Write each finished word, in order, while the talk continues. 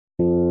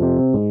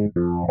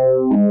We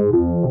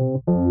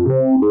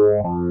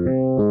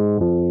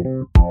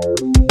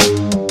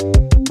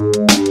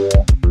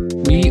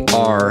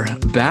are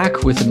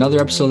back with another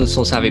episode of the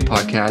Soul Savvy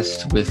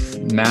podcast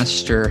with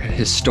master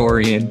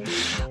historian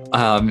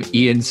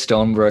Ian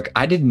Stonebrook.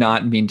 I did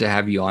not mean to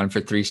have you on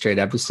for 3 straight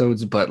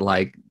episodes, but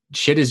like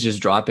shit is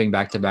just dropping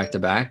back to back to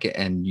back,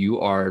 and you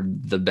are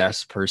the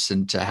best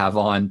person to have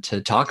on to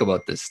talk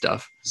about this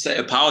stuff. Say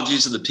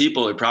apologies to the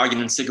people. They're probably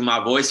getting sick of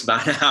my voice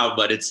by now,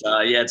 but it's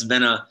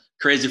been a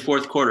crazy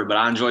fourth quarter, but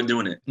I enjoyed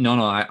doing it. No,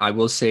 I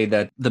will say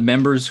that the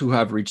members who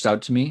have reached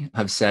out to me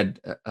have said,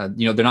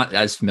 they're not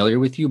as familiar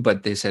with you,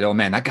 but they said, oh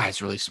man, that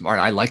guy's really smart.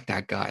 I like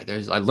that guy.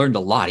 I learned a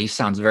lot. He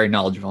sounds very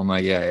knowledgeable. I'm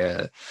like,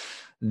 yeah.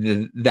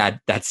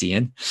 That's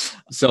Ian.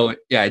 So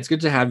yeah, it's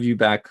good to have you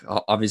back.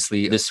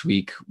 Obviously this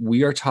week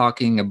we are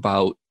talking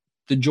about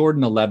the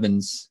Jordan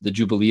 11s, the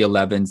Jubilee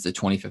 11s, the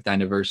 25th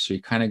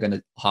anniversary, kind of going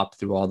to hop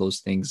through all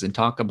those things and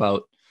talk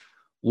about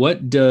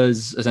what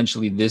does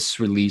essentially this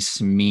release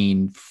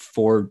mean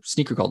for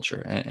sneaker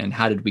culture and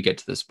how did we get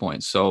to this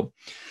point? So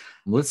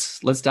let's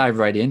dive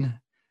right in.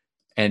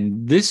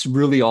 And this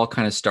really all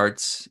kind of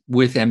starts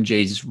with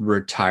MJ's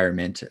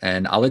retirement.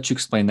 And I'll let you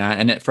explain that.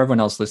 And for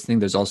everyone else listening,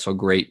 there's also a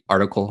great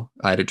article,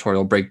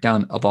 editorial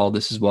breakdown of all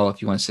this as well.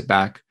 If you want to sit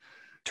back,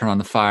 turn on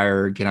the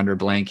fire, get under a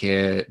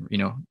blanket,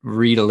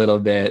 read a little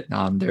bit.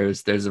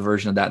 There's a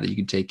version of that you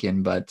can take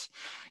in. But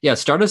yeah,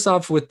 start us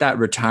off with that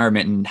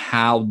retirement and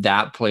how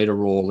that played a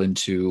role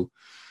into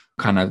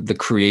kind of the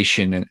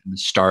creation and the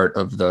start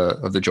of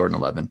the Jordan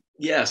 11.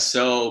 Yeah,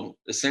 so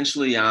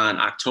essentially on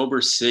October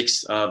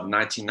 6th of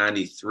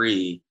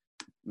 1993,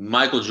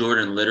 Michael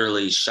Jordan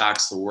literally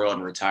shocks the world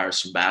and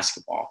retires from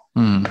basketball.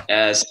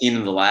 As seen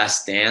in The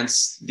Last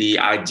Dance, the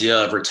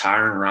idea of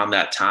retiring around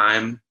that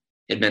time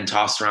had been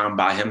tossed around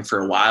by him for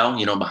a while,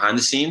 behind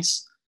the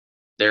scenes.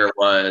 There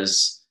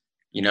was,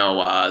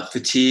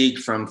 fatigue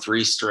from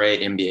 3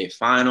 straight NBA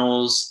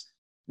finals.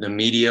 The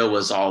media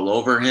was all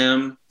over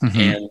him.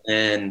 And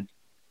then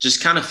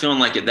just kind of feeling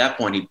like at that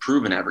point he'd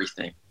proven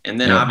everything. And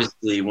then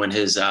obviously when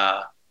his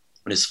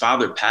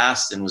father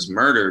passed and was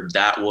murdered,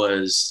 that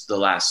was the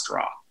last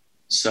straw.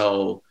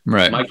 So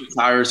Mike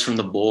retires from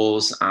the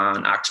Bulls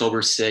on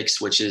October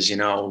 6th, which is,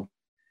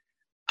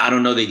 I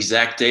don't know the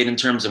exact date in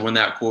terms of when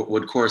that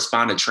would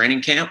correspond to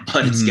training camp,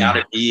 but it's got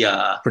to be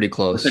pretty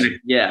close.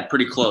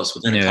 Pretty close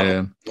within a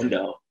couple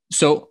window.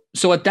 So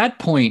at that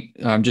point,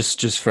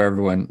 just for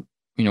everyone,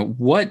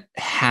 what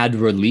had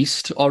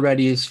released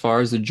already as far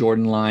as the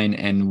Jordan line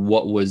and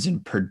what was in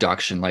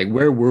production? Like,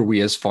 where were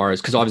we as far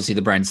as, because obviously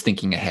the brand's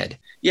thinking ahead.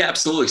 Yeah,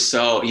 absolutely.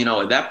 So,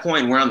 at that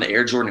point, we're on the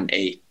Air Jordan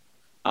 8.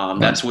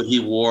 That's what he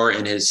wore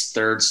in his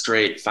 3rd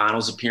straight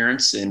finals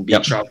appearance and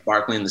beat Charles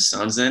Barkley and the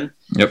Suns in.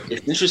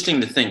 It's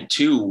interesting to think,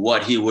 too,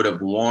 what he would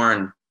have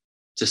worn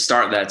to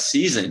start that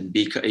season,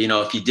 because,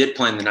 if he did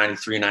play in the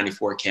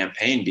 93-94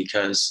 campaign,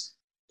 because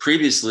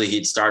previously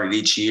he'd started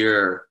each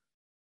year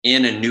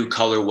in a new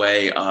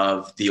colorway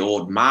of the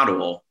old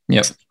model.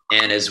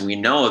 And as we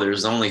know,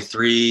 there's only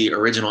 3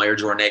 original Air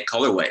Jordan 8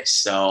 colorways.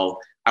 So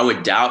I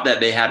would doubt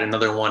that they had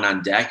another one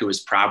on deck. It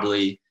was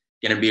probably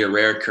going to be a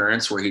rare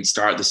occurrence where he'd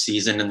start the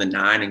season in the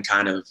 9 and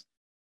kind of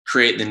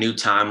create the new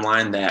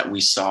timeline that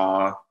we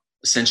saw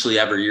essentially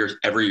every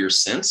year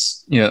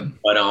since.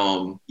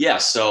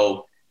 But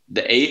so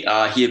the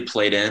 8 he had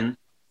played in.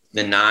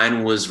 The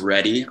 9 was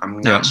ready.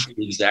 I'm not sure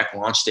the exact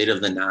launch date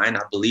of the 9.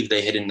 I believe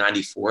they hit in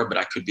 94, but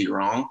I could be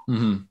wrong.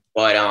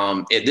 But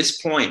at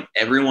this point,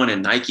 everyone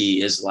in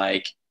Nike is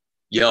like,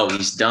 yo,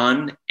 he's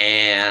done.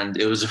 And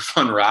it was a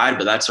fun ride,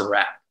 but that's a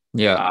wrap.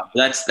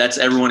 That's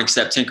everyone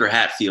except Tinker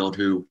Hatfield,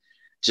 who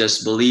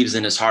just believes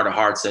in his heart of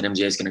hearts that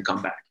MJ is going to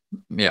come back.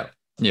 Yeah.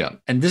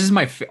 And this is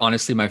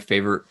honestly my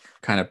favorite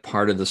kind of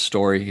part of the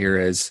story here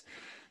is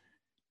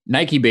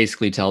Nike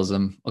basically tells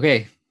him,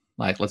 okay,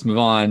 like, let's move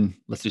on.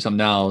 Let's do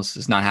something else.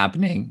 It's not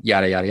happening.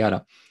 Yada, yada,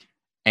 yada.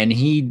 And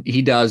he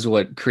does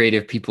what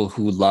creative people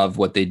who love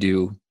what they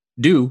do.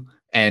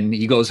 And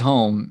he goes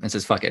home and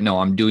says, fuck it. No,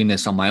 I'm doing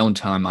this on my own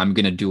time. I'm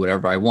going to do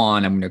whatever I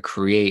want. I'm going to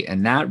create.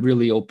 And that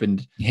really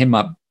opened him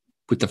up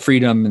with the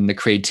freedom and the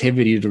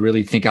creativity to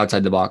really think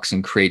outside the box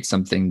and create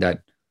something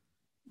that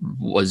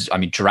was,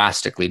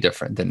 drastically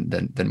different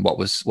than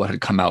what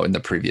had come out in the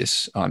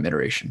previous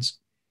iterations.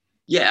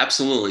 Yeah,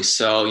 absolutely.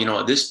 So,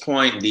 at this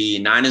point, the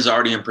 9 is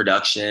already in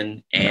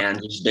production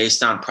and just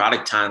based on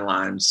product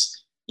timelines,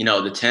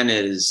 the 10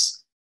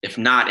 is, if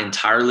not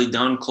entirely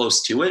done,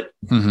 close to it.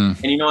 And,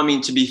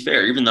 to be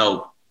fair, even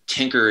though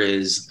Tinker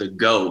is the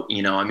GOAT,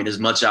 as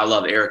much as I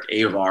love Eric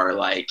Avar,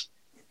 like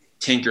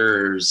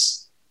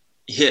Tinker's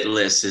hit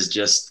list is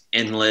just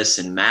endless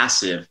and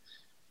massive.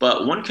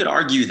 But one could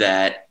argue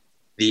that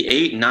the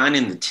 8, 9,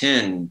 and the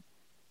 10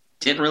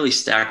 didn't really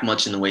stack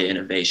much in the way of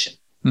innovation.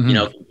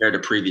 Compared to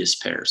previous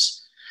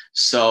pairs.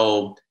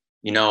 So,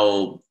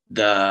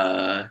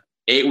 the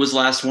 8 was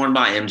last worn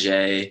by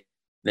MJ.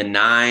 The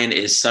 9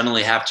 is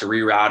suddenly have to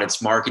reroute its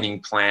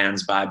marketing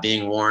plans by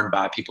being worn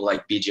by people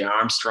like BJ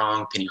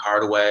Armstrong, Penny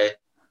Hardaway,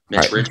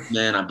 Mitch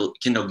Richmond,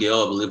 Kendall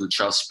Gill, I believe with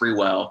Charles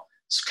Sprewell.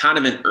 it's kind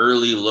of an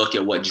early look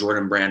at what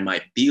Jordan Brand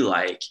might be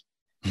like.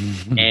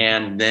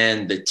 And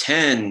then the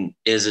 10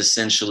 is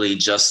essentially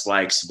just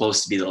like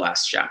supposed to be the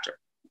last chapter.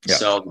 Yep.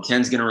 So the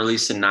 10 is going to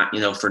release in,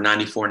 for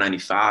 94,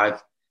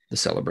 95. The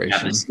celebration.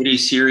 Have the City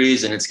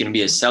Series, and it's going to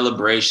be a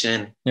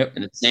celebration. Yep.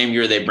 And the same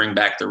year they bring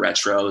back the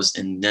retros,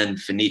 and then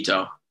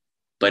finito.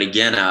 But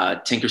again,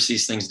 Tinker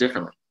sees things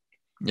differently.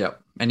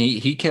 Yep. And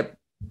he kept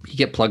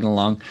plugging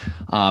along.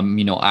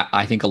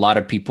 I think a lot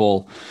of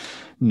people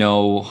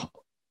know,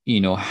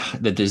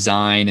 the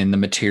design and the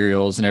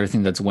materials and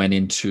everything that's went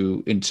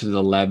into the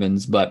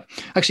 11s. But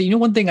actually,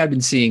 one thing I've been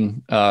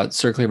seeing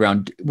circling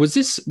around was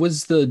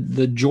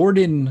the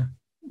Jordan,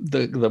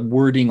 the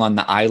wording on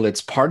the eyelets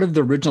part of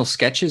the original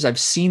sketches. I've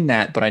seen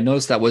that, but I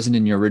noticed that wasn't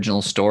in your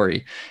original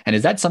story. And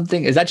is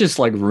that just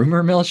like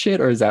rumor mill shit,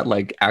 or is that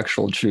like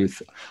actual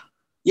truth?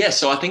 Yeah,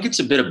 so I think it's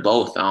a bit of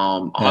both.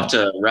 I'll have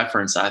to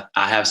reference. I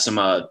have some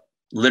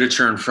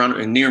literature in front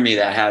of near me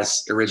that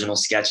has original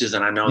sketches,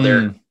 and I know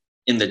they're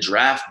in the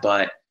draft.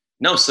 But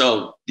no,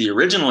 so the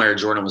original Air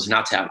Jordan was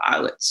not to have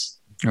eyelets.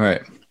 All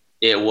right.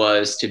 It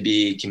was to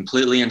be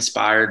completely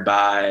inspired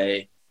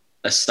by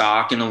a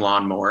stock and a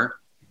lawnmower.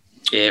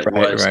 It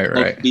was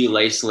supposed to be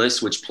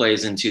laceless, which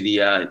plays into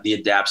the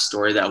Adapt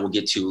story that we'll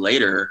get to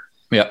later.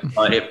 Yeah.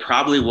 But it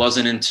probably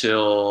wasn't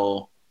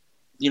until,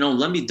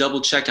 let me double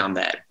check on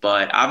that.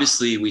 But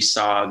obviously we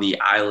saw the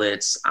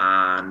eyelets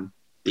on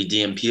the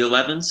DMP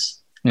 11s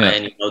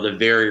and, the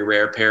very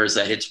rare pairs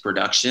that hit to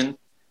production.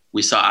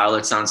 We saw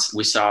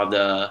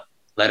the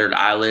lettered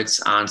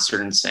eyelets on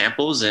certain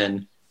samples,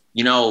 and,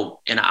 in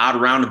an odd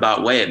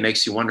roundabout way, it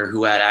makes you wonder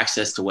who had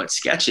access to what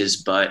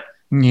sketches, but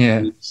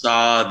we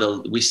saw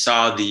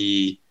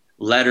the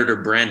lettered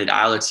or branded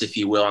eyelets, if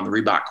you will, on the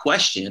Reebok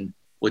Question,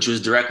 which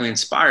was directly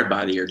inspired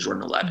by the Air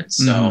Jordan 11.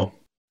 So,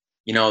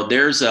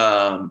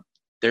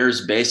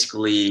 there's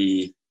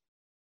basically,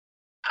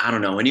 I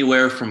don't know,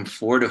 anywhere from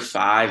 4 to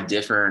 5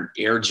 different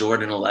Air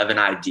Jordan 11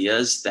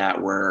 ideas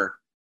that were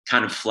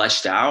kind of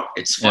fleshed out.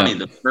 It's funny.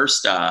 The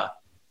first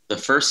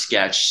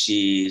sketch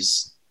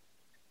sees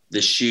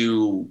the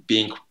shoe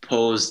being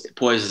poised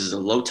as a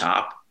low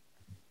top.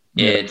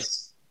 It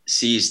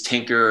sees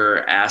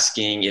Tinker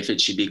asking if it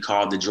should be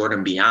called the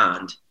Jordan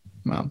Beyond.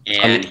 Wow.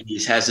 And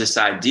he has this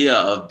idea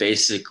of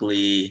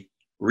basically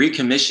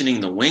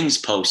recommissioning the Wings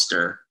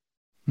poster.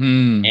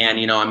 And,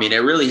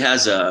 it really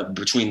has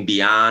between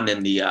Beyond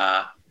and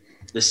the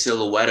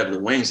silhouette of the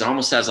wings, it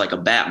almost has like a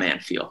Batman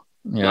feel.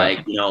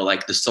 Like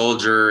the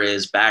soldier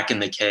is back in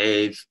the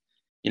cave,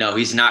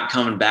 he's not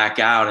coming back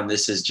out. And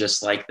this is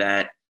just like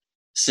that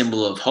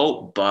symbol of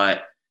hope.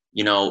 But,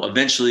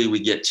 eventually we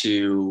get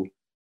to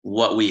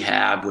what we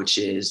have, which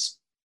is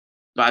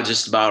by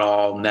just about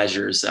all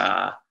measures,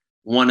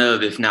 one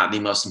of, if not the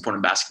most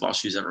important basketball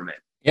shoes ever made.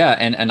 Yeah.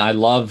 And I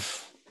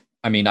love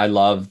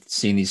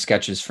seeing these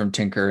sketches from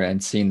Tinker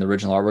and seeing the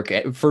original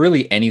artwork for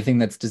really anything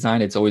that's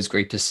designed. It's always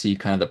great to see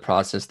kind of the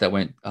process that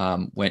went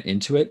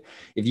into it.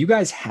 If you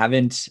guys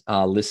haven't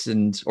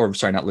watched,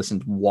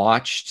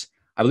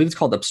 I believe it's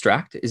called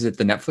Abstract. Is it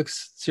the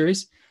Netflix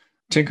series?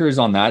 Tinker is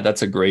on that.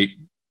 That's a great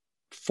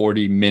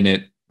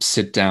 40-minute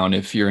sit down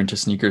if you're into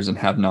sneakers and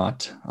have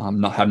not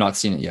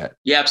seen it yet.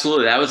 Yeah,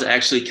 absolutely. That was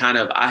actually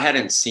I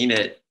hadn't seen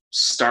it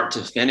start to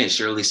finish,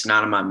 or at least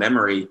not in my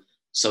memory.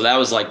 So that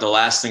was like the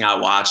last thing I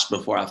watched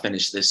before I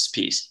finished this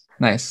piece.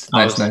 Nice.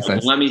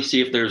 Let me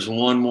see if there's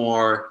one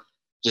more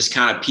just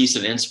kind of piece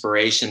of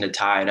inspiration to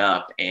tie it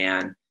up.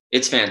 And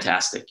it's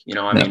fantastic.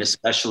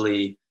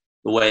 Especially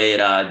the way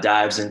it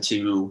dives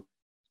into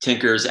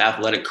Tinker's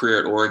athletic career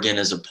at Oregon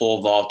as a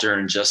pole vaulter,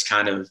 and just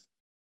kind of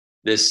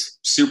this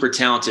super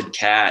talented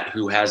cat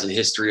who has a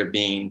history of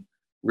being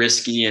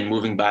risky and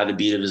moving by the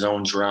beat of his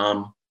own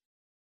drum.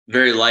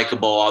 Very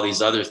likable, all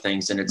these other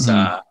things. And it's,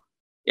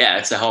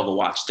 it's a hell of a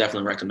watch.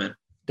 Definitely recommend.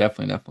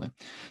 Definitely.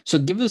 So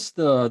give us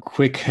the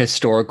quick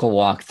historical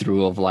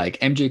walkthrough of like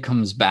MJ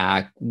comes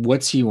back.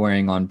 What's he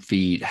wearing on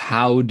feet?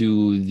 How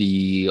do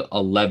the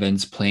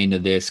 11s play into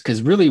this?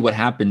 Because really what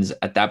happens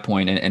at that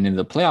point and in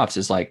the playoffs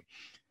is like,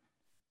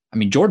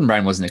 Jordan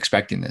Brand wasn't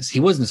expecting this. He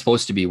wasn't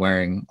supposed to be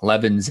wearing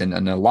 11s,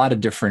 and a lot of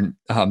different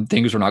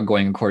things were not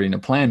going according to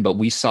plan. But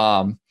we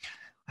saw,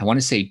 I want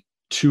to say,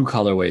 2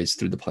 colorways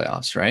through the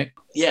playoffs, right?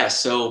 Yeah,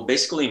 so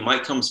basically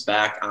Mike comes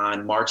back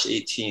on March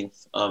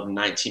 18th of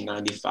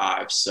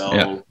 1995.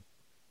 So,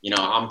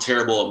 I'm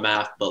terrible at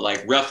math, but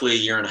like roughly a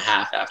year and a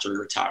half after he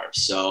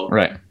retires. So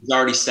he's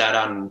already sat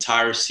out an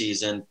entire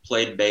season,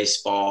 played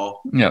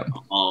baseball. Yeah.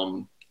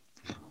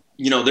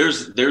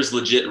 There's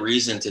legit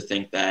reason to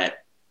think that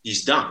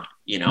he's done,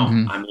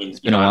 It's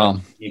been a while.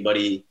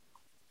 Anybody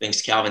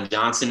thinks Calvin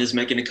Johnson is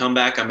making a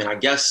comeback? I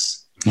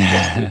guess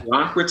the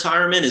Gronk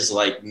retirement is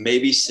like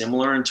maybe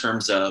similar in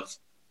terms of,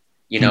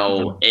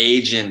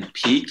 age and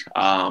peak,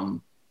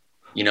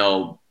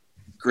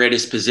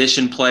 greatest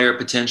position player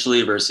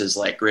potentially versus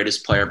like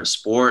greatest player of a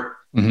sport,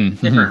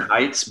 different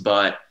heights,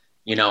 but,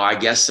 I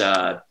guess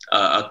a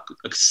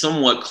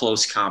somewhat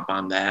close comp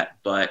on that.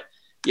 But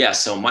yeah,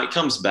 so Mike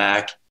comes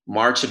back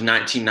March of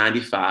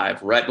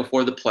 1995, right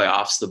before the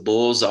playoffs. The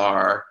Bulls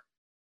are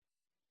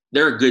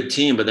they're a good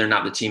team, but they're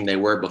not the team they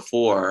were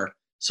before.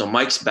 So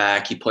Mike's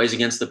back. He plays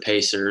against the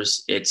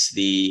Pacers. It's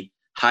the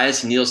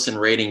highest Nielsen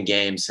rating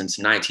game since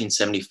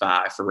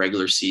 1975 for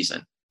regular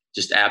season.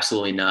 Just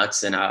absolutely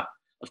nuts. And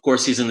of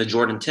course, he's in the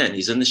Jordan 10.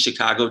 He's in the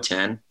Chicago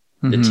 10.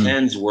 The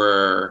 10s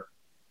were,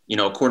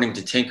 according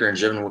to Tinker and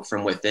Driven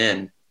from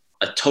Within,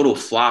 a total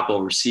flop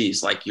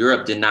overseas. Like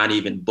Europe did not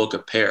even book a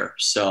pair.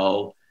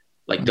 So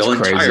like the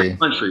entire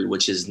country,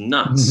 which is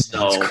nuts.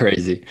 So it's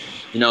crazy.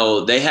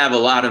 They have a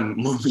lot of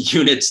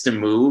units to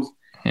move.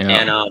 Yeah.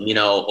 And,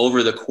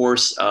 over the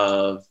course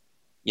of,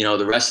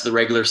 the rest of the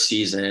regular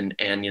season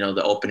and,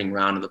 the opening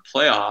round of the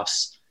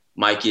playoffs,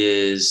 Mike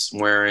is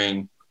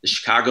wearing the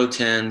Chicago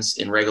 10s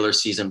in regular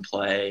season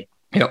play.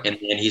 Yep. And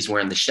then he's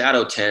wearing the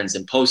Shadow 10s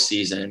in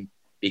postseason,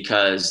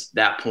 because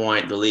that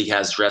point the league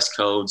has dress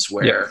codes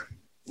where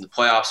in the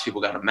playoffs people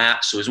got to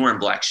match. So he's wearing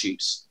black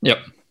shoes. Yep.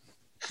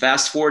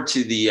 Fast forward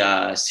to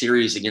the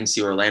series against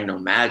the Orlando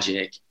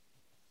Magic,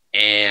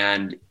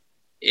 and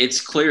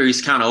it's clear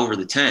he's kind of over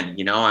the 10.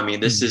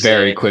 This is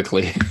very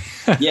quickly.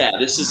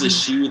 This is a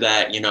shoe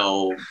that,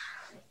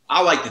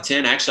 I like the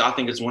 10. Actually, I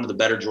think it's one of the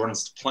better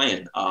Jordans to play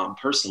in,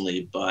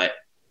 personally. But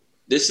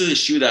this is a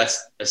shoe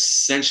that's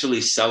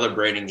essentially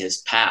celebrating his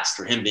past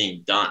for him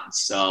being done.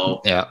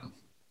 So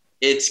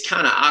it's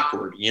kind of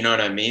awkward. You know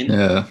what I mean?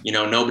 Yeah.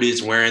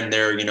 Nobody's wearing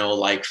their,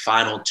 like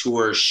final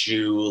tour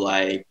shoe,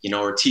 like,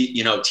 or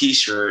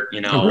t-shirt,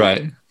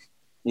 right.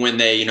 When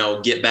they,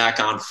 get back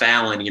on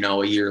Fallon,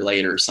 a year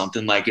later or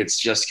something. Like, it's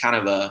just kind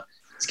of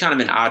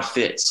an odd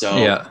fit. So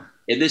at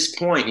this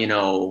point,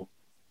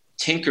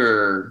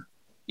 Tinker,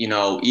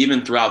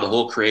 even throughout the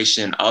whole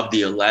creation of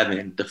the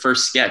 11, the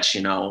first sketch,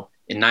 in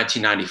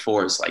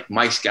 1994 is like,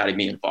 Mike's got to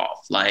be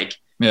involved. Like,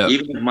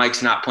 even if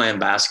Mike's not playing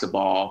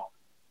basketball,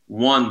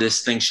 one,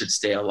 this thing should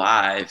stay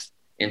alive.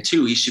 And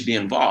two, he should be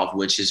involved,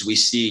 which is we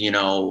see,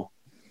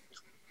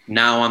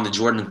 now on the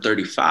Jordan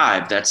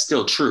 35, that's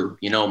still true.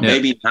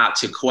 Maybe not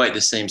to quite the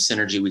same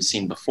synergy we'd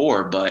seen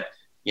before, but,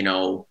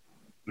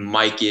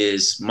 Mike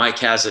is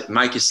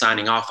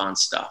signing off on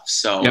stuff.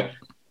 So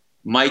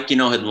Mike,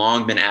 had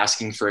long been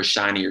asking for a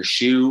shinier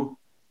shoe.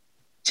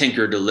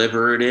 Tinker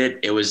delivered it.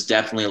 It was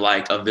definitely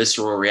like a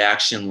visceral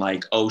reaction,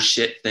 like, oh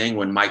shit thing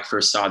when Mike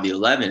first saw the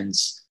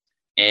 11s.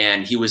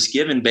 And he was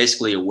given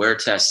basically a wear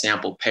test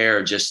sample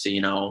pair just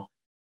to,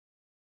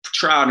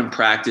 try out in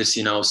practice,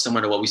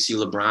 similar to what we see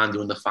LeBron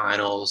do in the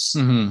finals,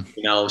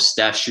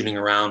 Steph shooting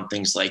around,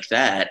 things like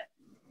that.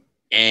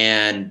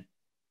 And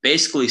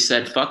basically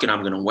said, fuck it,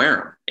 I'm going to wear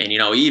them. And, he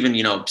even,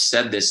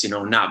 said this,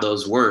 not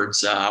those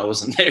words, I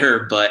wasn't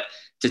there, but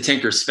to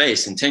Tinker's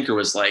face. And Tinker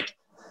was like,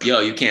 yo,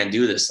 you can't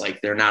do this.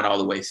 Like, they're not all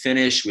the way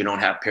finished. We don't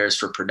have pairs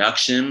for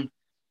production.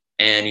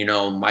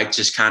 And, Mike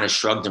just kind of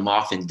shrugged him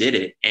off and did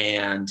it.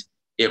 And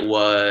it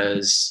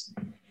was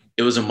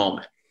a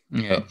moment.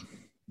 Yeah.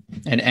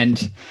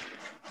 And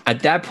at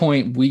that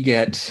point we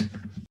get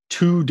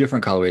two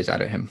different colorways out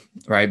of him,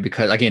 right?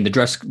 Because again, the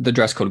dress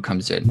code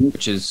comes in,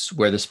 which is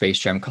where the Space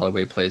Jam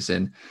colorway plays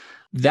in.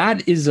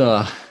 That is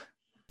an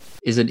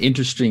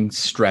interesting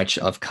stretch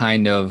of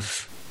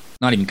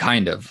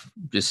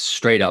just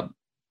straight up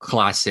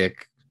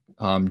classic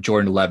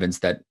Jordan 11s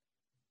that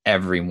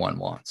everyone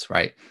wants,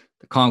 right?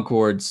 The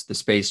Concords, the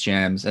Space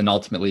Jams, and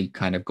ultimately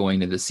kind of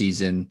going to the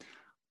season,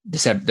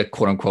 the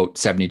quote unquote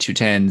 72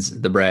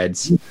 10s, the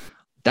Breads.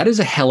 That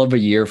is a hell of a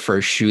year for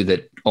a shoe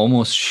that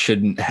almost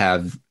shouldn't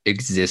have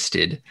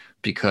existed,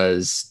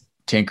 because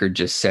Tinker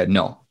just said,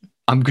 no,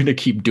 I'm going to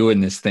keep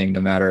doing this thing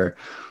no matter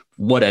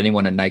what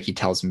anyone at Nike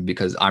tells me,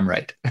 because I'm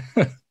right.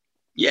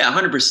 Yeah,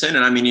 100%.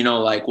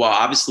 And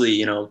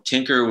obviously,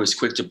 Tinker was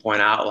quick to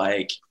point out,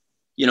 like,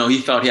 he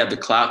felt he had the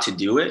clout to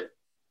do it.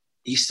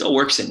 He still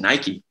works at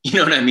Nike. You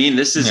know what I mean?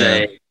 This is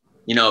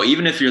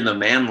even if you're the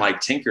man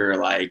like Tinker,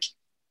 like,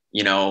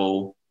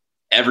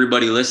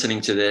 everybody listening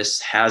to this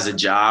has a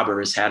job or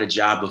has had a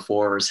job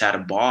before or has had a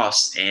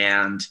boss,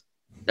 and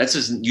that's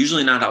just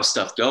usually not how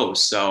stuff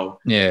goes. So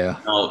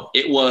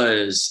it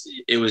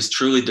was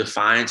truly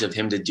defiant of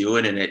him to do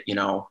it. And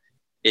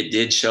it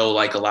did show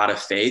like a lot of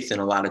faith and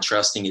a lot of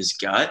trusting his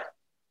gut.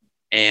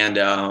 And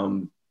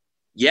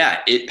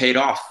it paid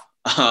off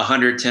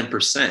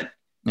 110%.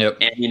 Yep.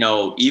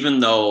 And, even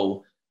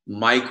though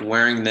Mike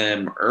wearing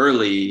them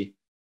early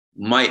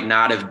might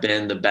not have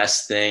been the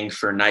best thing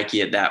for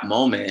Nike at that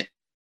moment,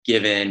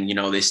 given,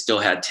 they still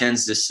had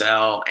 10s to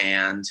sell,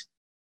 and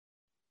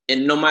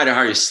no matter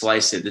how you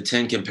slice it, the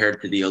 10 compared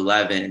to the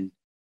 11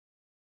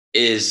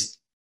 is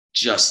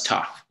just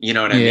tough. You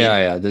know what I mean?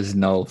 Yeah. There's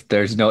no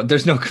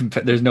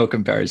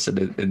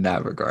comparison in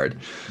that regard.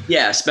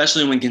 Yeah.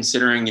 Especially when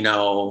considering,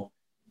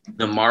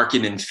 the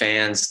market and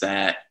fans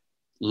that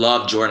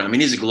love Jordan. I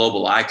mean, he's a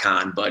global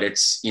icon, but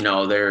it's,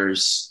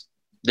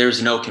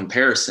 there's no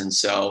comparison.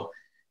 So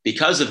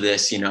because of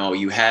this,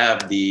 you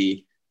have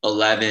the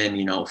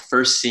 11,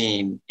 first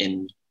seen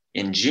in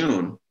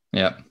June.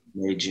 Yeah.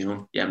 May,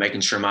 June. Yeah.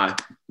 Making sure my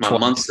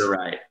months are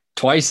right.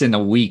 Twice in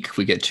a week,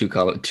 we get two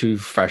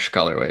fresh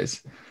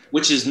colorways,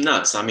 which is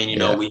nuts. I mean,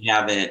 we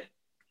haven't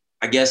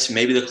I guess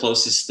maybe the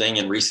closest thing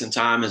in recent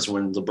time is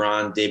when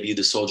LeBron debuted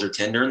the Soldier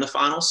Tender in the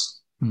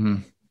finals. Mm-hmm.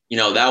 You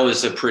know, that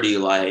was a pretty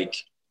like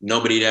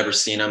nobody had ever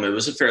seen him. It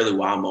was a fairly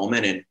wild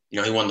moment. And, you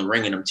know, he won the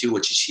ring in him too,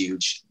 which is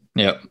huge.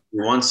 Yep. He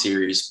won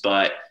series,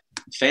 but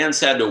fans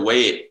had to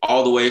wait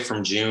all the way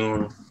from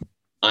June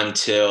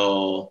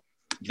until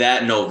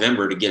that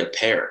November to get a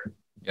pair.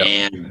 Yep.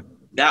 And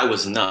that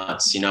was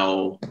nuts. You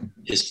know,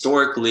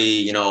 historically,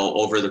 you know,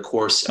 over the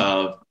course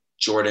of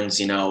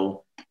Jordan's, you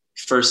know,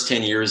 first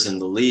 10 years in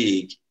the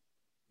league,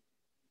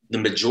 the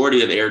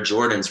majority of Air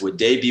Jordans would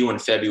debut in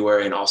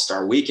February and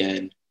All-Star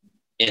Weekend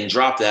and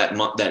drop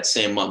that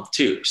same month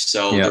too.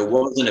 So there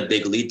wasn't a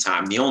big lead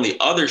time. The only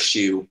other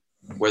shoe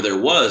where there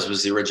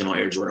was the original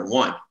Air Jordan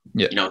 1.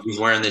 You know, he's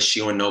wearing this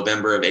shoe in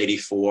November of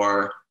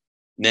 84,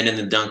 then in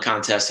the dunk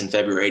contest in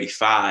February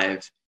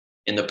 85,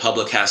 and the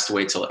public has to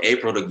wait till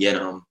April to get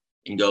him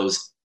and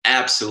goes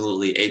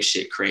absolutely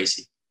apeshit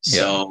crazy.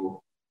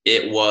 So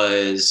it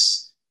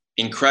was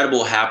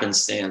incredible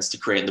happenstance to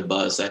create the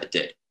buzz that it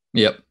did.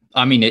 Yep.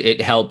 I mean, it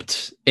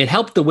helped. It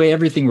helped the way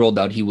everything rolled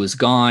out. He was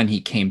gone.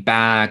 He came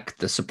back.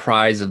 The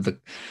surprise of the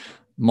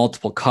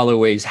multiple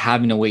colorways,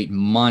 having to wait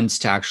months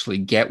to actually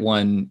get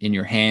one in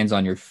your hands,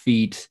 on your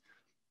feet.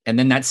 And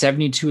then that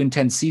 72 and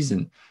 10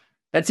 season.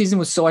 That season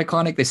was so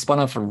iconic. They spun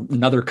off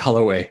another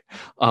colorway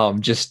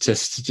just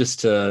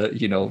to,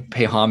 you know,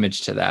 pay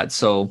homage to that.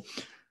 So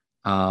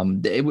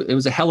it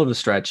was a hell of a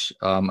stretch,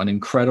 an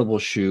incredible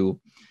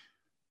shoe.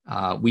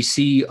 We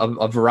see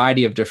a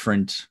variety of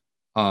different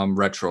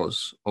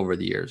retros over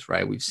the years,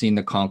 right? We've seen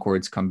the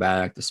Concords come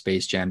back, the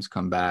Space Jams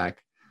come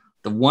back.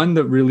 The one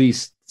that really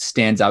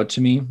stands out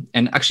to me,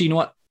 and actually, you know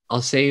what?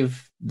 I'll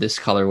save this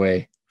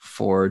colorway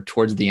for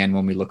towards the end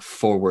when we look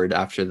forward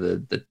after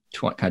the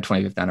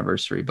 25th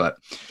anniversary. But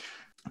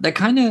that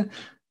kind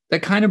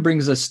of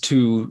brings us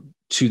to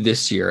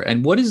this year.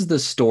 And what is the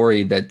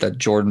story that the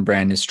Jordan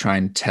brand is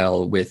trying to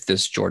tell with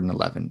this Jordan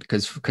 11?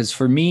 Because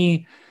for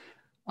me,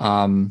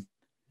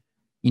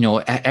 you know,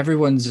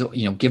 everyone's,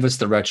 you know, give us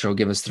the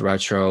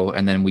retro.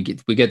 And then we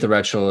get the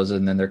retros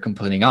and then they're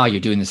complaining, oh, you're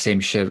doing the same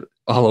shit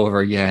all over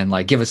again.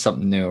 Like, give us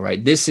something new,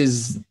 right? This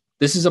is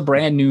a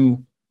brand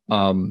new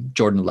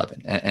Jordan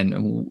 11.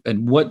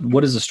 And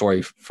what is the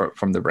story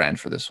from the brand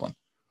for this one?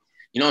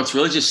 You know, it's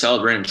really just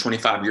celebrating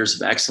 25 years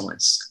of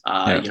excellence.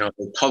 You know,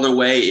 the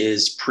colorway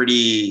is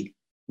pretty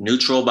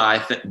neutral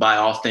by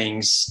all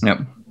things,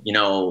 you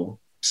know,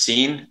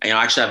 seen. You know,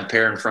 I actually have a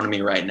pair in front of me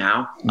right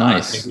now.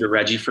 Nice. Thank you to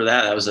Reggie for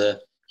that.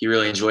 He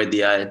really enjoyed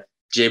the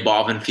J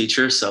Balvin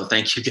feature. So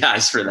thank you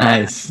guys for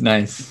that.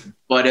 Nice.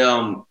 But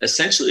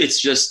essentially, it's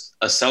just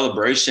a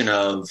celebration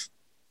of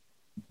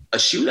a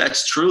shoe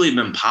that's truly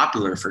been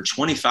popular for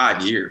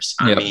 25 years.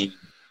 I mean,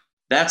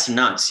 that's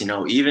nuts. You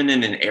know, even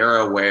in an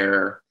era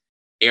where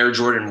Air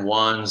Jordan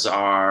 1s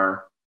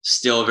are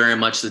still very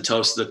much the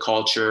toast of the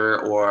culture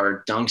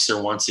or dunks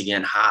are once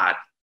again hot,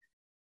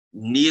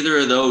 neither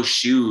of those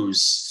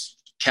shoes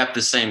kept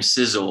the same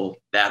sizzle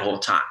that whole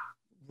time.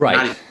 Right.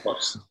 Not even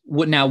close.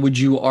 Now, would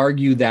you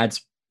argue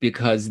that's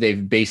because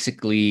they've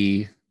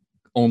basically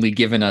only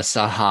given us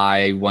a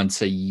high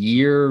once a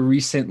year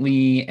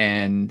recently?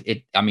 And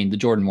the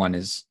Jordan 1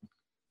 is,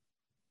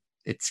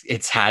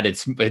 it's having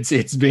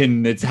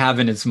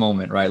its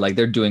moment, right? Like,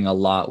 they're doing a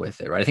lot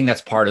with it, right? I think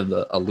that's part of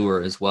the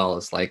allure as well.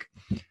 It's like,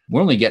 we're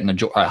only getting a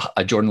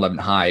Jordan 11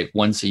 high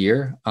once a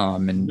year.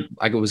 And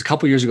it was a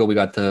couple years ago, we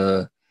got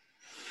two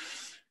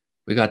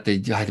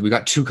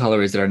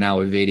colorways that are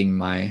now evading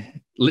my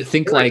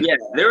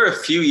there were a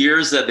few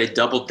years that they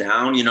doubled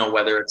down, you know,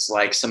 whether it's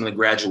like some of the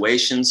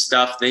graduation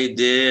stuff they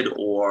did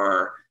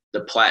or the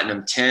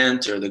platinum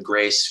tint or the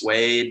gray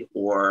suede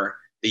or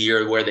the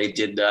year where they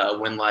did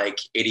win like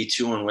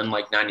 82 and win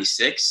like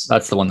 96.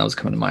 That's the one that was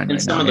coming to mind. And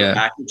right some now. of the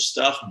package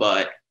stuff,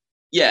 but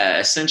yeah,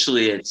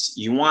 essentially it's,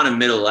 you want a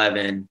mid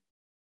 11,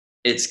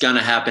 it's going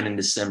to happen in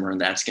December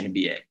and that's going to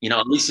be it, you know,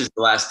 at least as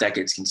the last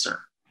decade's concerned.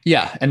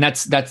 Yeah. And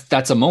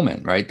that's a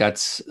moment, right? I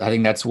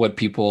think that's what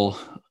people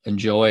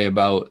enjoy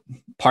about,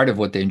 part of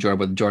what they enjoy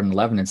about the Jordan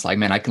 11. It's like,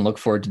 man, I can look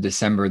forward to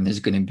December and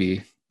there's going to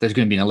be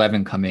an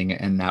 11 coming,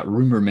 and that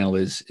rumor mill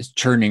is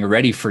churning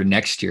ready for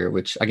next year,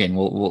 which again,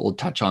 we'll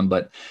touch on.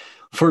 But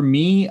for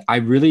me, I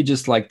really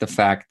just like the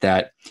fact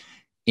that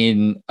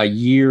in a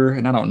year,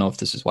 and I don't know if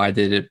this is why I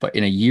did it, but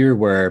in a year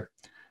where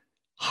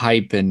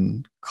hype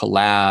and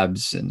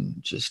collabs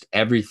and just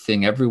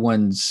everything,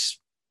 everyone's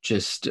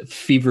just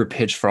fever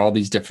pitch for all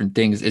these different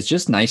things. It's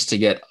just nice to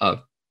get a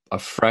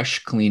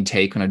fresh, clean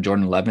take on a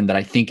Jordan 11 that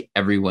I think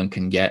everyone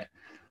can get,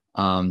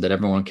 that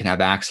everyone can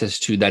have access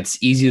to,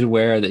 that's easy to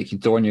wear, that you can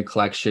throw in your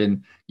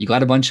collection. You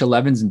got a bunch of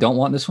 11s and don't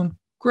want this one?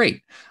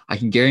 Great. I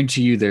can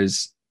guarantee you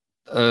there's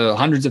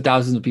hundreds of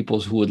thousands of people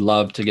who would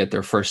love to get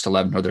their first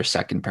 11 or their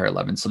second pair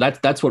 11. So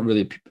that's what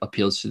really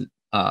appeals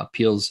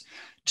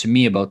to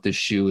me about this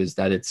shoe, is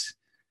that it's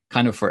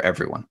kind of for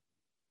everyone.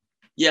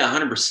 Yeah,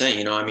 100%.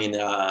 You know, I mean,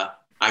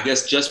 I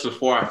guess just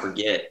before I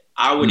forget,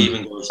 I would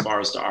even go as far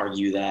as to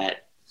argue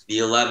that the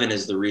 11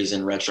 is the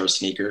reason retro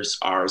sneakers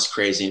are as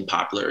crazy and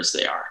popular as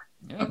they are.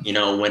 Yeah. You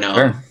know, when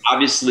Sure.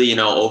 obviously, you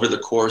know, over the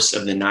course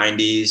of the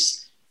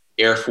 90s,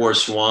 Air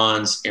Force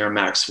Ones, Air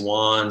Max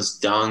Ones,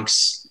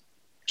 Dunks,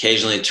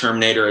 occasionally a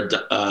Terminator,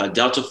 a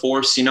Delta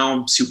Force, you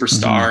know,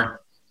 Superstar,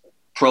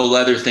 Pro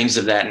Leather, things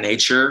of that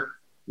nature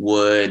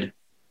would,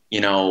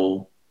 you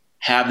know,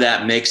 have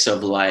that mix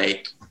of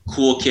like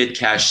cool kid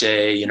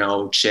cachet, you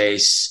know,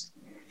 chase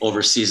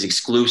overseas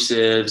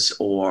exclusives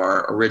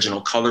or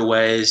original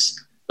colorways,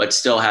 but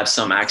still have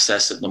some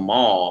access at the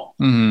mall.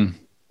 Mm-hmm.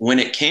 When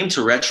it came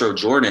to retro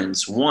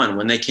Jordans, one,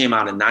 when they came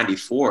out in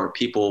 94,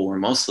 people were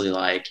mostly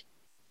like,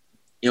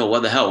 you know,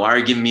 what the hell? Why are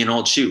you giving me an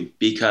old shoe?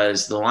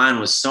 Because the line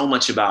was so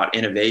much about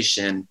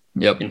innovation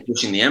Yep. and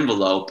pushing the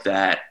envelope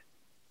that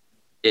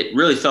it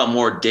really felt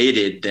more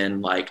dated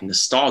than like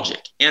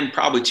nostalgic. And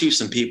probably too,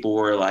 some people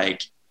were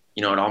like,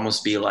 you know, it'd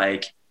almost be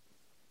like,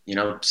 you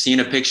know, seeing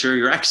a picture of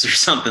your ex or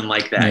something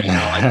like that. You know,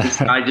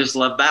 Yeah. I just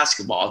love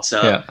basketball.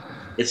 Yeah.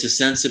 It's a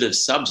sensitive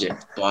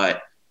subject.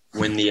 But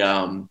when the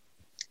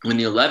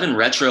 11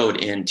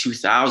 retroed in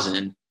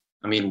 2000,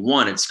 I mean,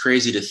 one, it's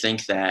crazy to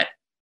think that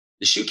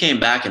the shoe came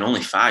back in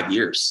only 5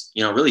 years,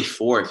 you know, really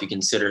four if you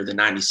consider the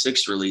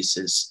 96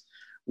 releases,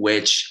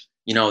 which,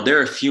 you know, there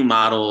are a few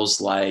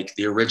models like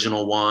the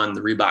original one,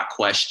 the Reebok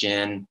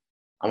Question,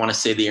 I want to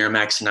say the Air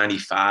Max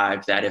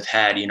 95 that have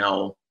had, you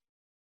know,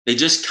 they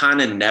just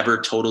kind of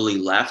never totally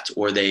left,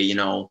 or they, you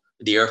know,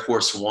 the Air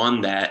Force One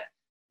that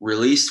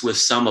released with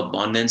some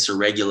abundance or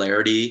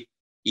regularity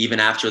even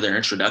after their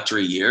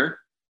introductory year.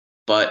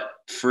 But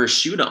for a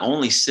shoe to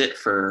only sit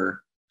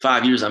for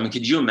 5 years, I mean,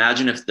 could you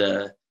imagine if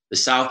the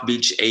South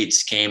Beach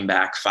Eights came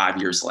back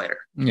 5 years later?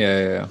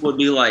 Yeah. It would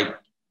be like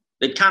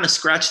they'd kind of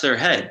scratch their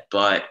head.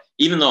 But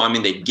even though, I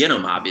mean, they'd get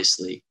them,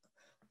 obviously.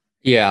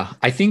 Yeah.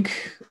 I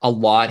think a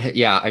lot.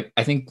 Yeah.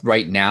 I think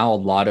right now, a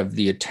lot of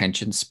the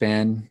attention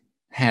span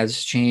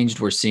has changed.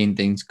 We're seeing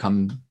things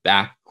come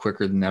back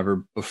quicker than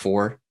ever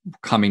before.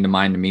 Coming to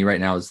mind to me right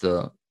now is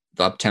the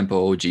up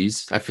tempo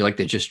OGs. I feel like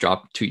they just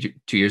dropped 2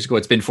 years ago.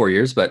 It's been 4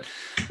 years, but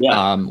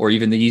Yeah. or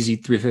even the Easy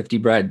 350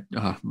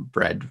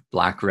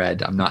 black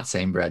red. I'm not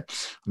saying bread.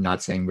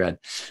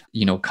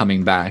 You know,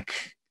 coming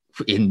back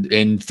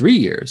in 3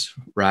 years,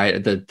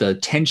 right? The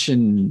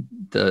attention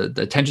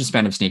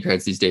span of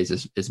sneakerheads these days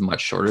is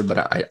much shorter. But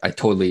I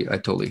totally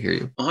hear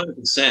you.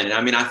 100%.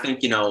 I mean, I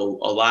think, you know,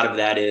 a lot of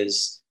that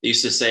is, they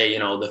used to say, you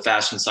know, the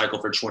fashion cycle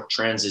for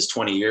trends is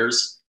 20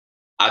 years.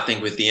 I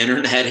think with the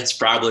internet, it's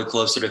probably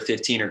closer to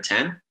 15 or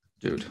 10.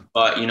 Dude.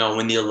 But, you know,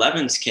 when the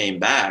 11s came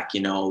back, you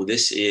know,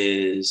 this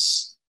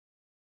is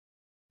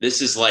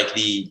like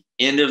the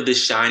end of the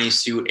shiny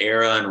suit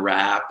era and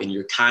rap. And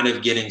you're kind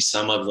of getting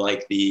some of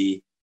like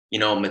the, you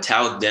know,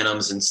 metallic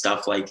denims and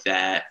stuff like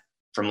that.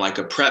 From like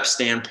a prep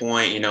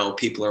standpoint, you know,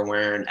 people are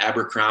wearing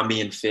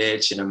Abercrombie and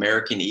Fitch and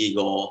American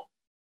Eagle.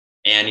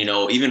 And, you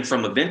know, even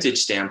from a vintage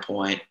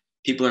standpoint,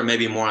 people are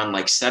maybe more on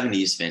like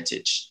 70s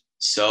vintage.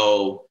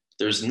 So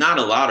there's not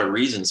a lot of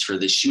reasons for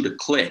this shoe to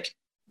click,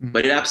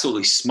 but it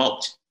absolutely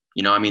smoked.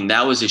 You know, I mean,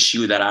 that was a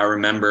shoe that I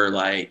remember,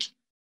 like,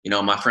 you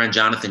know, my friend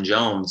Jonathan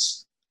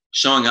Jones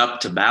showing up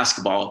to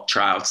basketball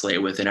tryouts late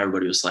with, and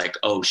everybody was like,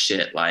 oh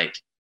shit, like,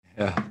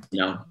 Yeah. you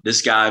know,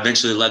 this guy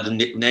eventually led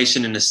the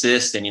nation in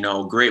assists and, you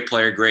know, great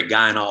player, great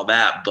guy and all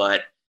that.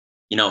 But,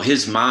 you know,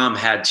 his mom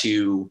had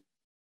to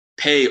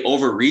pay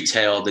over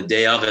retail the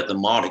day of at the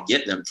mall to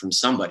get them from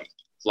somebody.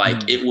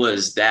 Like it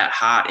was that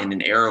hot in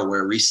an era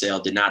where resale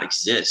did not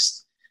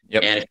exist.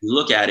 Yep. And if you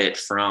look at it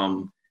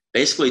from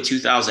basically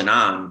 2000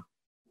 on,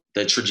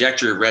 the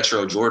trajectory of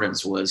retro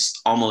Jordans was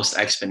almost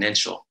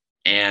exponential.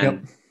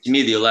 And to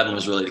me, the 11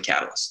 was really the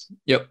catalyst.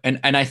 Yep. And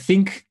I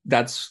think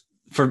that's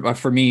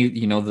for me,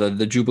 you know,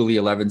 the Jubilee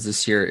 11s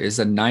this year is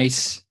a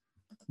nice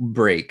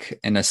break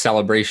and a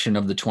celebration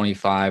of the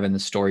 25 and the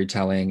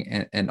storytelling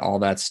and all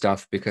that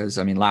stuff. Because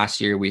I mean,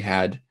 last year we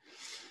had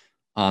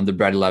the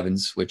Bread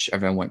 11s, which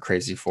everyone went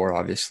crazy for,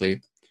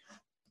 obviously.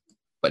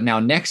 But now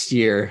next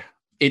year,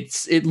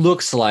 it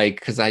looks like,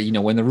 because you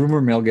know, when the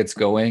rumor mill gets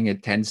going,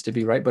 it tends to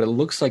be right, but it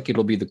looks like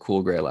it'll be the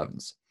cool gray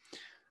 11s.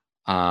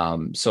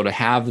 So to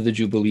have the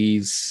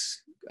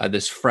Jubilees,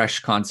 this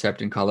fresh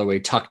concept and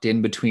colorway tucked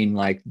in between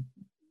like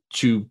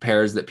two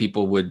pairs that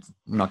people would,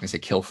 I'm not gonna say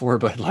kill for,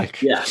 but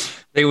like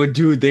they would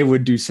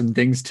do some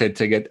things to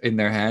get in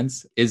their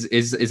hands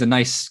is a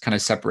nice kind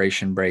of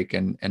separation break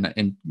and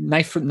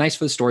nice for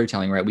the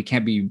storytelling, right? We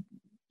can't be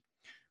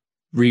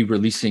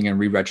re-releasing and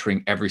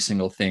re-retroing every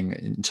single thing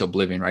into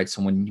oblivion, right?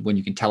 So when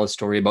you can tell a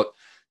story about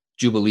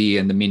Jubilee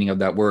and the meaning of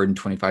that word in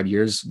 25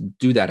 years,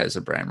 do that as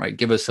a brand, right?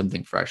 Give us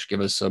something fresh,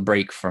 give us a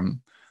break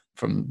from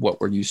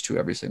what we're used to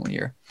every single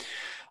year.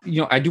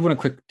 You know, I do want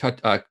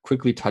to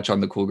quickly touch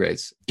on the cool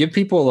grays. Give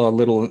people a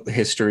little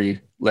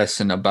history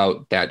lesson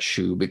about that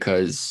shoe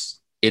because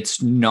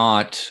it's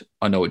not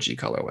an OG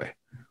colorway.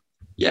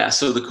 Yeah,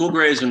 so the cool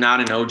grays are not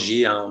an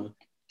OG,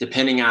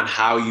 depending on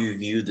how you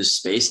view the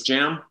Space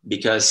Jam,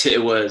 because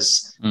it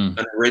was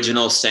an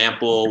original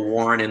sample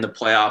worn in the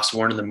playoffs,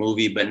 worn in the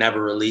movie, but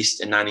never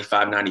released in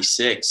 95,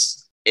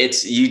 96.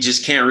 you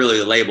just can't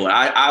really label it.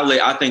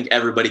 I think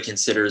everybody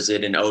considers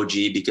it an OG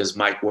because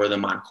Mike wore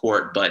them on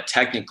court, but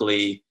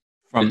technically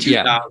the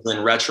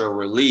 2000 retro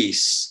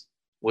release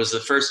was the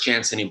first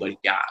chance anybody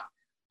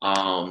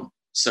got.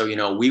 So, you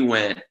know, we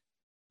went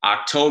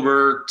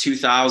October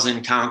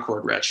 2000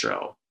 Concord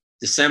retro,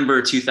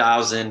 December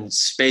 2000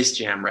 Space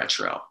Jam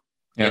retro.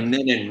 Yep. And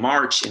then in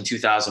March in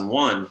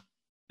 2001,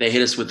 they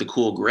hit us with the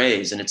cool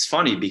grays. And it's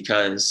funny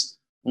because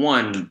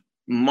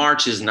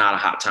March is not a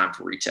hot time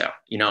for retail,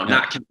 you know,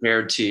 not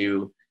compared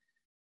to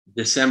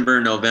December,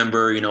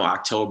 November, you know,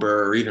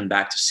 October, or even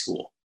back to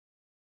school.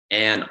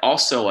 And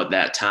also at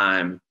that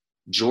time,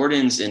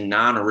 Jordans in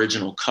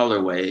non-original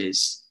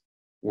colorways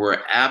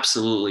were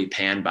absolutely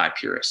panned by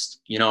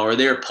purists, you know, or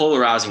they're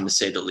polarizing to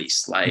say the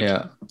least. Like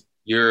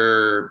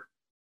your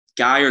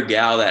guy or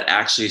gal that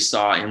actually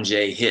saw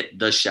MJ hit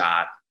the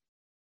shot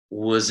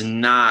was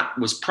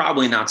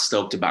probably not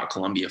stoked about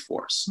Columbia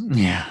Force.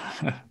 Yeah.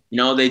 You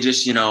know, they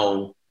just, you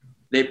know,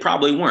 they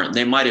probably weren't.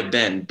 They might have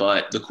been,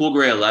 but the cool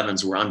gray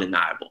 11s were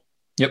undeniable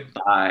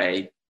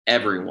by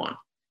everyone.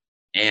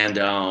 And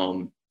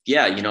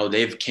you know,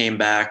 they've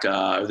came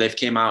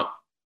out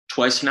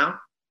twice now.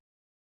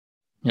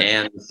 Yep.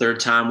 And the third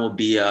time will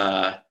be,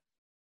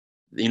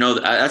 you know,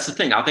 that's the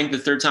thing. I think the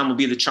third time will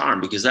be the charm,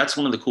 because that's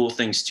one of the cool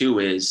things too,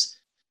 is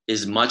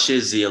as much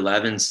as the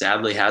 11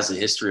 sadly has a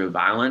history of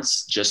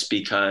violence, just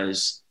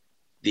because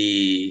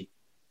the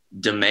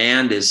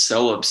demand is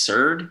so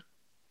absurd.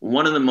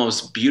 One of the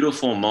most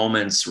beautiful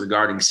moments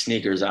regarding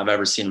sneakers I've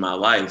ever seen in my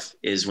life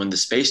is when the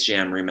Space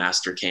Jam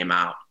remaster came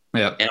out.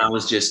 Yep. And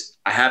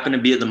I happened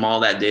to be at the mall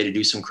that day to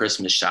do some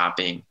Christmas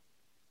shopping,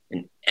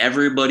 and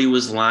everybody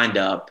was lined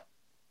up,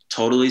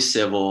 totally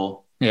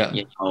civil,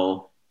 you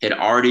know, had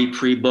already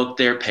pre-booked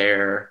their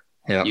pair.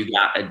 Yep. You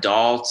got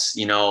adults,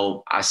 you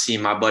know, I see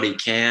my buddy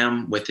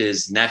Cam with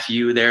his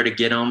nephew there to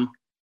get him.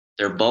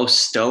 They're both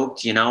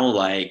stoked, you know,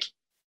 like,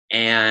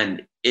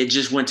 and it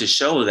just went to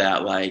show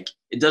that, like,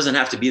 it doesn't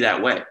have to be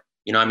that way.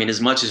 You know, I mean, as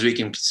much as we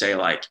can say,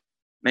 like,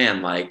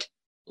 man, like,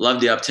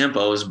 love the up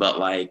tempos, but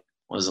like,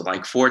 was it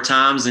like 4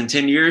 times in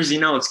 10 years?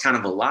 You know, it's kind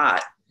of a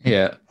lot.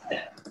 Yeah.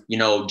 You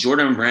know,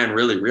 Jordan Brand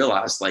really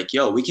realized, like,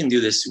 yo, we can do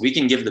this. We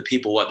can give the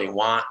people what they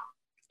want.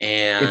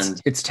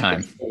 And it's time.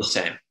 It's the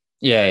same.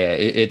 Yeah.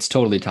 It's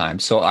totally time.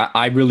 So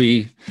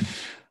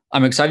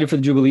I'm excited for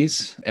the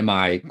Jubilees. Am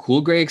I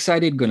cool gray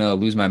excited? Gonna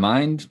lose my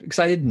mind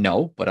excited?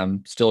 No, but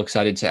I'm still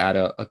excited to add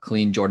a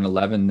clean Jordan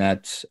 11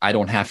 that I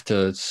don't have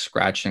to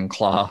scratch and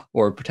claw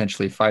or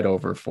potentially fight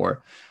over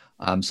for.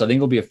 So I think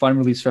it'll be a fun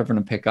release for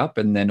everyone to pick up.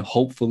 And then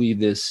hopefully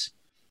this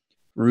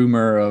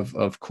rumor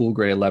of cool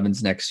gray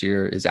 11s next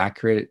year is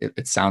accurate.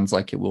 It sounds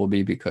like it will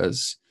be,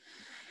 because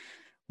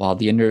while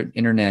the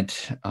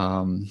internet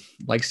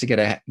likes to get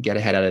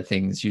ahead out of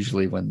things,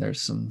 usually when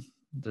there's some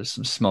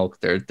smoke,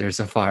 there's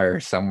a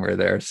fire somewhere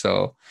there.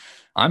 So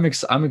I'm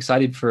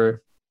excited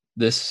for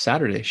this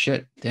Saturday.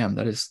 Shit, damn,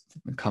 that is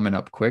coming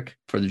up quick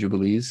for the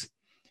Jubilees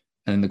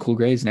and the cool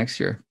grays next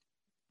year.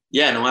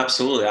 Yeah, no,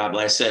 absolutely. Like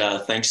I said,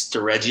 thanks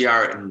to Reggie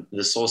and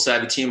the Soul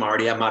Savvy team, I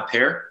already have my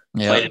pair.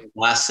 Played it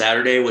last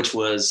Saturday, which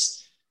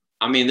was,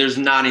 I mean, there's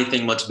not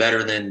anything much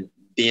better than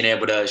being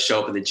able to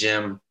show up at the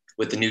gym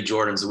with the new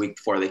Jordans the week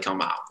before they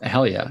come out.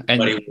 Hell yeah.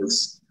 And everybody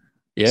was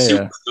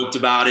super stoked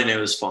about it, and it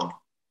was fun.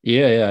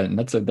 Yeah. And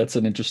that's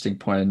an interesting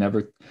point. I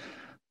never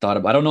thought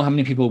of. I don't know how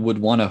many people would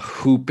want to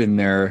hoop in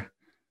their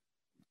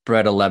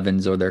Bred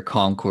 11s or their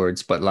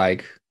Concords, but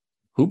like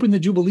hoop in the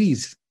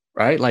Jubilees,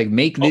 right? Like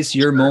make this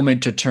your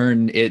moment to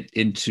turn it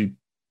into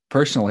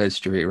personal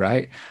history,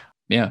 right?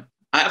 Yeah.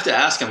 I have to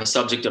ask, on the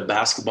subject of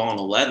basketball and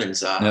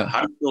 11s,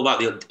 how do you feel about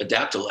the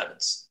Adapt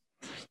 11s?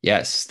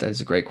 Yes, that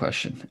is a great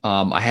question.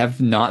 I have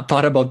not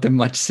thought about them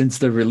much since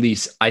the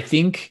release. I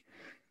think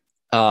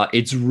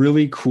it's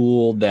really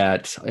cool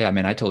that, I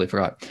totally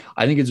forgot.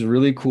 I think it's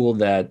really cool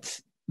that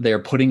they're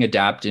putting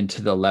Adapt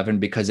into the 11,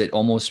 because it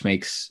almost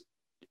makes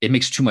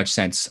too much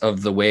sense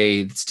of the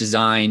way it's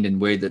designed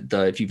and way that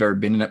if you've ever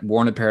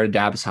worn a pair of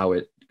Adapts, how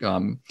it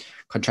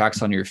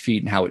contracts on your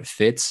feet and how it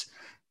fits.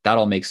 That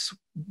all makes,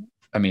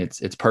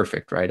 it's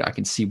perfect, right? I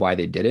can see why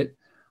they did it.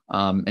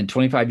 And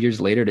 25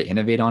 years later to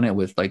innovate on it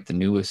with like the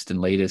newest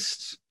and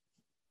latest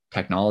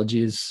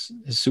technologies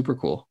is super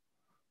cool.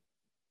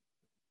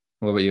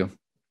 What about you?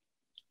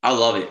 I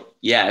love it.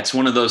 Yeah, it's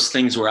one of those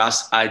things where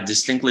I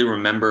distinctly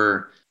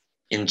remember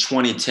in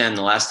 2010,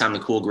 the last time the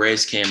Cool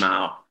Grays came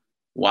out,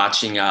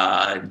 watching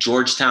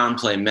Georgetown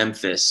play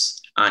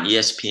Memphis on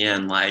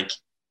ESPN like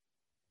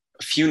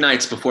a few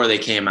nights before they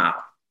came out.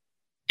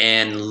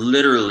 And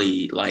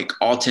literally like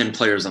all 10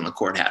 players on the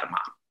court had them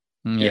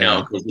on. Yeah. You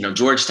know, because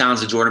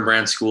Georgetown's a Jordan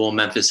Brand school,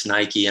 Memphis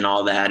Nike and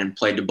all that, and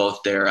played to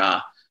both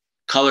their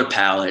color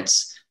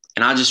palettes.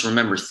 And I just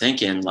remember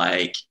thinking,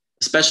 like,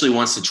 especially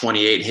once the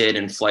 28 hit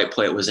and flight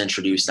plate was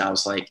introduced, I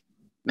was like,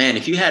 man,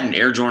 if you had an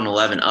Air Jordan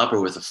 11 upper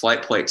with a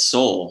flight plate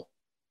sole,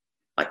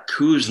 like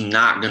who's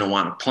not going to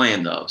want to play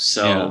in those?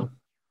 So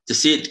to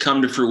see it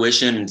come to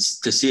fruition and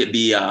to see it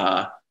be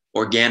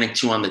organic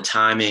too on the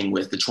timing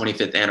with the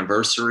 25th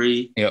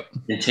anniversary. Yep.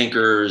 And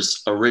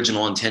Tinker's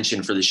original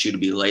intention for the shoe to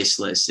be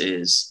laceless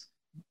is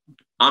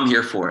I'm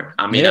here for it.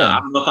 I mean, I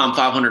don't know if I'm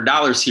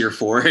 $500 here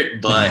for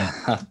it, but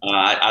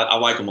I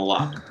like them a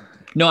lot.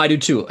 No, I do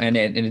too. And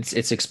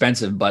it's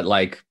expensive, but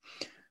like,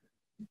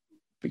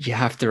 but you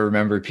have to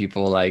remember,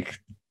 people, like,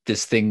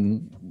 this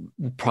thing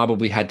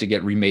probably had to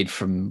get remade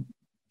from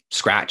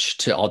scratch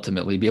to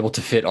ultimately be able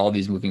to fit all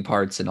these moving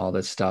parts and all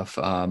this stuff.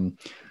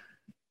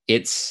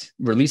 It's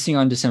releasing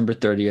on December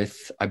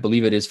 30th. I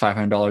believe it is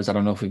 $500. I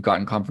don't know if we've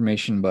gotten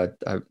confirmation, but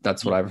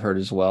that's what I've heard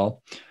as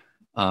well.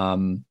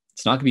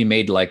 It's not going to be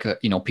made like,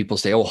 people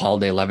say, oh,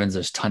 holiday 11s,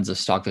 there's tons of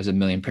stock. There's a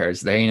million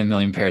pairs. There ain't a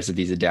million pairs of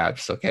these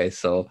Adapts. Okay.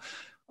 So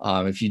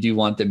if you do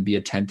want them, be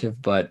attentive.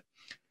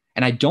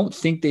 And I don't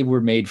think they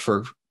were made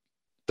for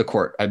the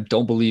court. I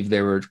don't believe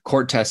they were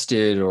court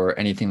tested or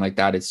anything like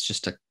that. It's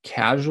just a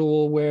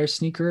casual wear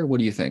sneaker. What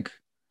do you think?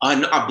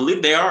 I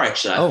believe they are,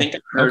 actually. I think I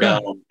heard,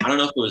 okay. I don't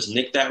know if it was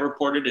Nick that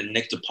reported it,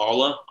 Nick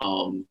DePaula.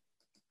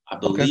 I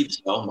believe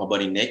so, my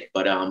buddy Nick.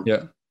 But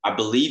yeah. I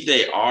believe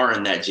they are,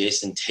 and that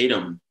Jason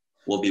Tatum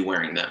will be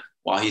wearing them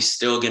while he's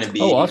still going to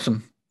be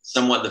awesome.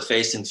 Somewhat the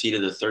face and feet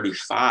of the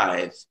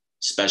 35,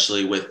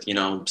 especially with,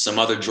 some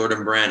other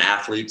Jordan Brand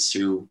athletes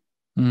who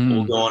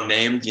will go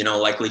unnamed,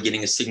 likely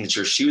getting a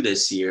signature shoe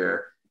this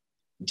year.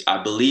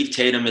 I believe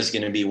Tatum is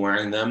going to be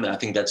wearing them. I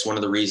think that's one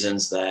of the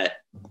reasons that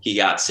he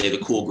got, say, the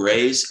cool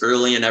grays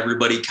early and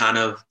everybody kind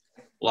of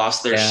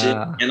lost their shit.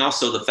 And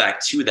also the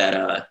fact, too,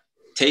 that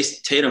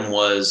Tatum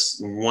was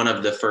one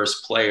of the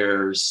first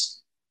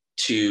players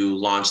to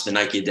launch the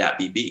Nike Adapt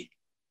BB.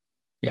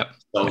 Yep.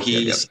 So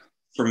he's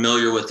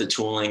familiar with the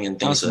tooling and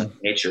things of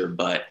that nature.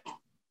 But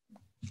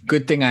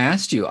good thing I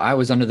asked you. I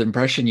was under the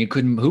impression you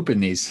couldn't hoop in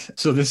these.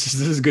 So this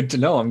is good to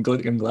know. I'm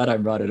glad I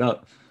brought it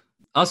up.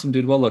 Awesome,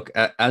 dude. Well, look,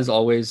 as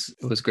always,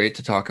 it was great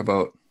to talk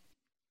about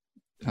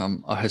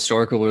a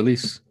historical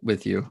release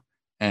with you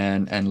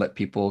and let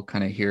people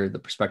kind of hear the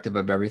perspective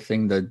of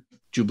everything. The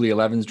Jubilee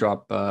 11s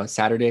drop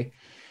Saturday.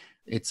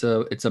 It's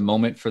a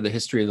moment for the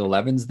history of the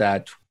 11s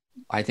that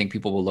I think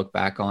people will look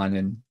back on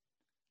and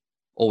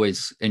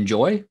always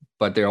enjoy,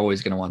 but they're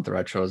always going to want the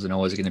retros and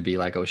always going to be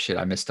like, oh shit,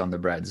 I missed on the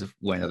breads.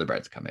 When are the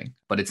breads coming?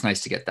 But it's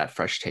nice to get that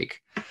fresh take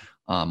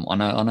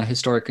on a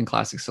historic and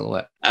classic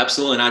silhouette.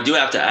 Absolutely. And I do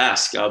have to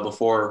ask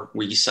before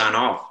we sign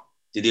off,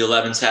 do the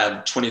 11s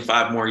have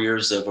 25 more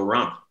years of a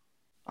run?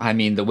 I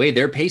mean, the way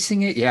they're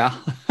pacing it, yeah,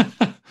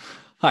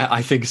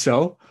 I think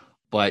so.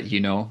 But,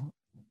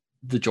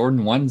 the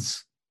Jordan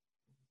 1s,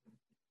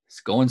 it's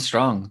going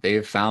strong. They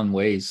have found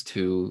ways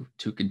to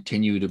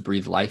continue to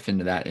breathe life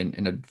into that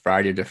in a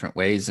variety of different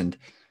ways. And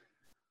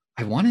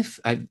I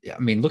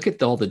mean, look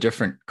at all the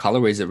different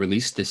colorways that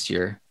released this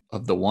year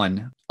of the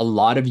one. A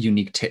lot of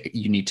unique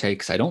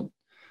takes.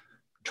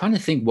 Trying to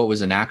think what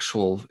was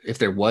if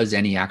there was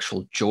any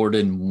actual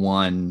Jordan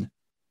 1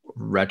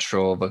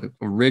 retro of an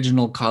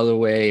original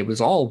colorway. It was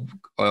all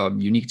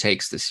unique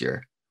takes this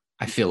year,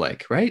 I feel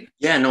like, right?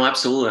 Yeah, no,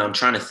 absolutely. I'm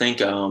trying to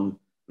think. I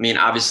mean,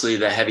 obviously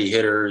the heavy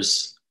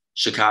hitters,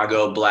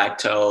 Chicago, Black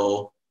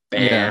Toe,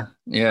 Band,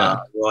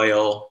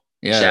 Royal,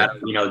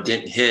 Shadow,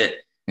 didn't hit.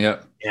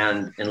 Yeah.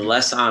 And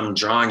unless I'm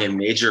drawing a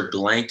major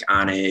blank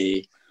on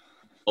a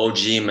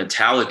OG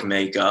metallic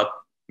makeup,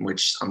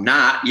 which I'm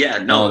not. Yeah,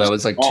 no. That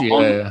was like all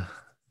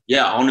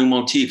new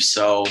motifs.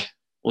 So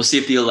we'll see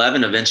if the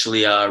 11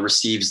 eventually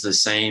receives the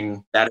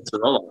same status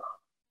with Ola.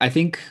 I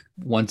think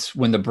when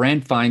the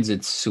brand finds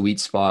its sweet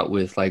spot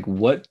with like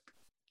what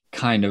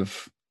kind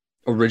of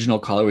original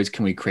colorways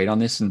can we create on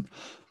this and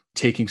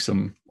taking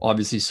some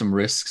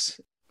risks,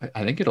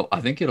 I think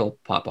it'll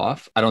pop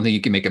off. I don't think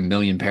you can make a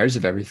million pairs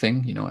of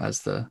everything,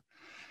 as the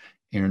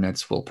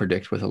internets will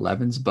predict with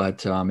 11s.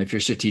 But if you're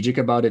strategic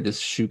about it, this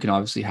shoe can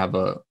obviously have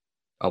a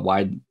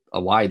wide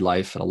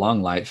life, a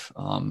long life,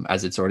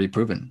 as it's already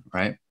proven,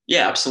 right?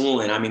 Yeah,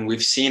 absolutely. And I mean,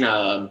 we've seen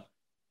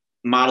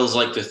models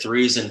like the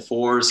 3s and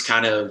 4s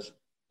kind of,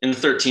 and the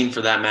 13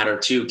 for that matter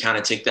too, kind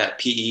of take that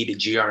PE to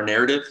GR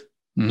narrative,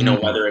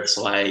 whether it's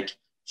like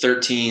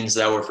 13s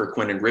that were for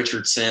Quentin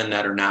Richardson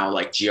that are now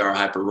like GR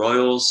Hyper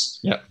Royals,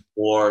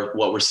 or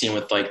what we're seeing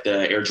with like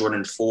the Air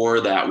Jordan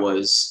 4 that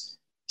was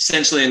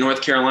essentially a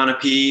North Carolina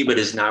PE, but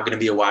is now going to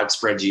be a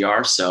widespread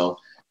GR. So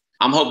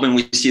I'm hoping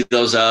we see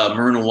those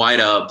maroon and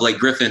white Blake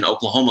Griffin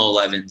Oklahoma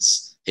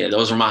 11s. Yeah,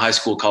 those were my high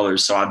school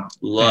colors, so I'd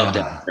love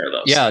to have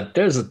those. Yeah,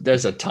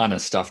 there's a ton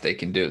of stuff they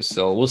can do.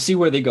 So we'll see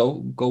where they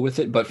go with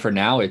it. But for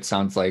now, it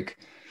sounds like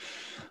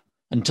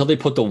until they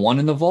put the 1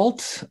 in the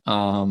vault,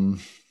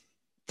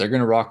 they're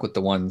going to rock with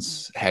the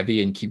 1s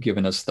heavy and keep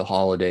giving us the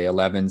holiday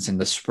 11s in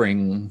the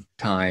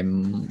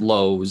springtime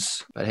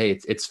lows. But hey,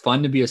 it's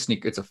fun to be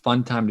it's a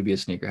fun time to be a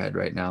sneakerhead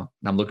right now.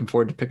 And I'm looking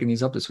forward to picking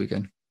these up this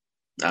weekend.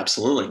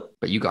 Absolutely.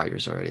 But you got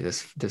yours already.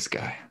 This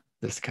guy.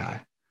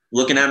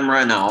 Looking at him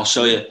right now. I'll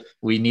show you.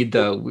 We need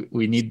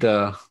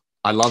the,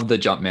 I love the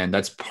Jumpman.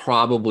 That's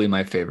probably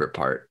my favorite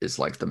part, is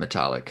like the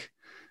metallic,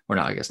 or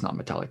not, I guess not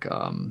metallic.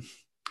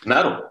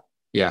 Metal.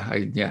 Yeah.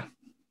 Yeah.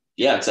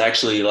 It's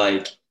actually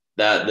like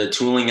that. The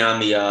tooling on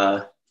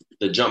the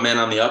the Jumpman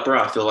on the upper.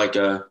 I feel like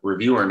a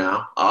reviewer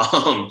now.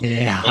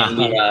 Yeah. And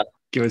the,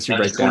 Give us your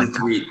and the breakdown.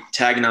 23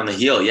 tagging on the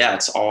heel. Yeah,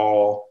 it's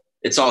all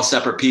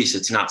separate piece.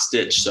 It's not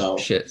stitched. So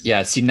shit.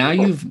 Yeah. See, now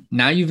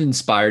you've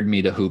inspired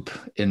me to hoop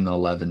in the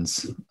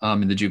 11s,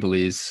 in the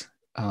Jubilees.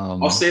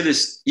 I'll say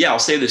this. Yeah, I'll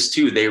say this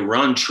too. They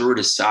run truer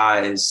to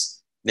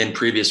size than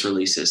previous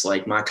releases.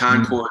 Like my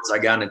Concords, I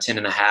got in a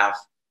 10.5,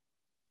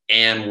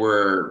 and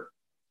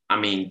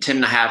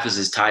 10.5 is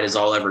as tight as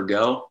I'll ever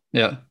go.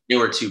 Yeah. They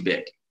were too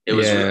big. It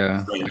was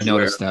yeah, really I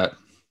noticed that.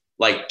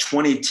 Like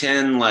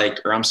 2010,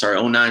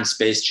 '09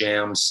 Space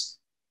Jams,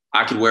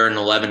 I could wear an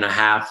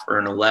 11.5 or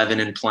an 11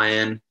 and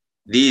playing.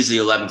 The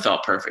 11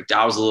 felt perfect.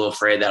 I was a little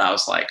afraid that I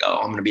was like, oh,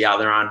 I'm going to be out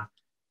there on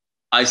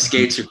ice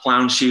skates or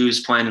clown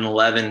shoes playing an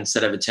 11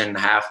 instead of a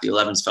 10.5. The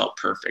 11s felt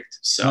perfect.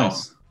 So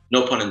nice.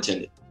 No pun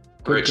intended.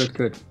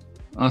 Good.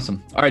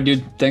 Awesome. All right,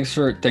 dude. Thanks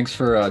for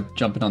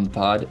jumping on the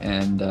pod,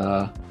 and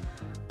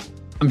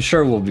I'm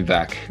sure we'll be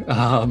back.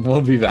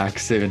 We'll be back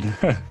soon.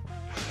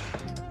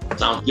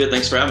 Sounds good.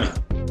 Thanks for having me.